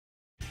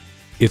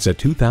It's a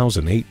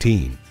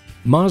 2018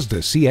 Mazda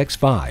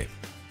CX-5,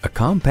 a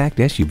compact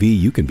SUV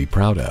you can be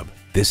proud of.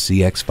 This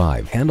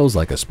CX-5 handles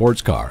like a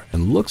sports car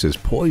and looks as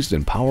poised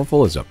and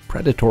powerful as a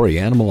predatory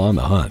animal on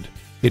the hunt.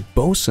 It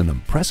boasts an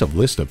impressive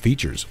list of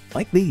features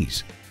like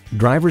these: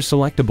 driver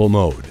selectable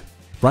mode,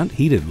 front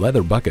heated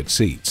leather bucket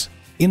seats,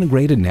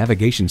 integrated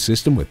navigation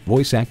system with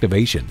voice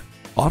activation,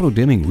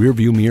 auto-dimming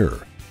rearview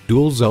mirror,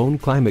 dual zone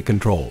climate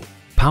control,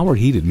 power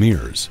heated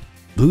mirrors,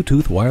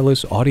 Bluetooth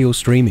wireless audio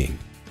streaming,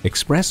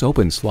 express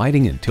open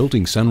sliding and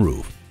tilting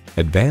sunroof,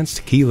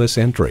 advanced keyless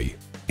entry,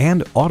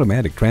 and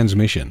automatic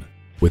transmission.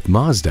 With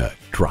Mazda,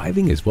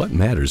 driving is what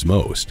matters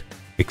most.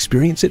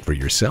 Experience it for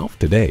yourself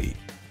today.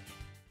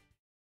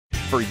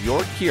 For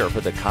your cure for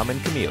the common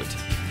commute,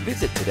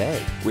 visit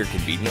today. We're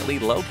conveniently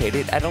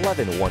located at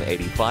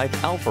 11185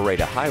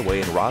 Alpharetta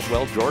Highway in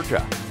Roswell,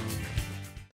 Georgia.